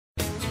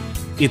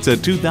It's a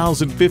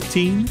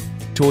 2015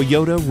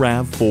 Toyota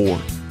RAV4.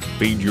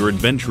 Feed your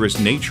adventurous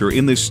nature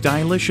in this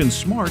stylish and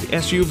smart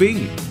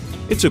SUV.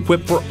 It's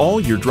equipped for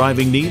all your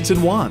driving needs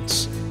and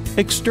wants.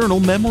 External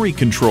memory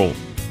control,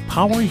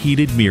 power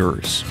heated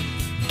mirrors,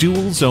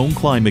 dual zone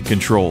climate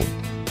control,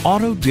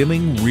 auto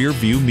dimming rear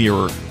view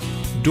mirror,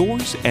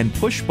 doors and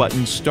push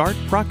button start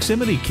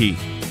proximity key,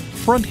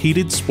 front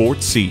heated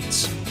sports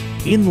seats,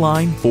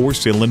 inline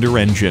 4-cylinder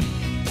engine,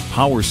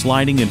 power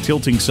sliding and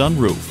tilting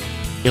sunroof,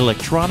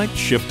 electronic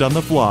shift on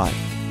the fly,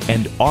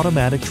 and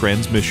automatic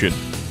transmission.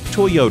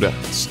 Toyota,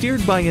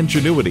 steered by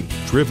ingenuity,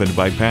 driven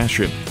by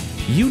passion.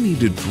 You need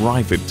to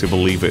drive it to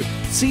believe it.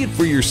 See it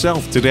for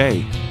yourself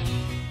today.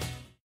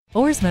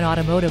 Ourisman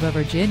Automotive of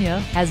Virginia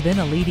has been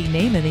a leading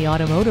name in the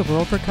automotive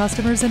world for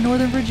customers in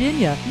Northern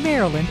Virginia,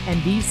 Maryland,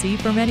 and D.C.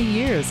 for many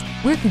years.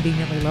 We're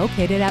conveniently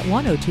located at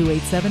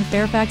 10287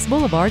 Fairfax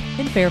Boulevard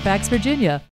in Fairfax, Virginia.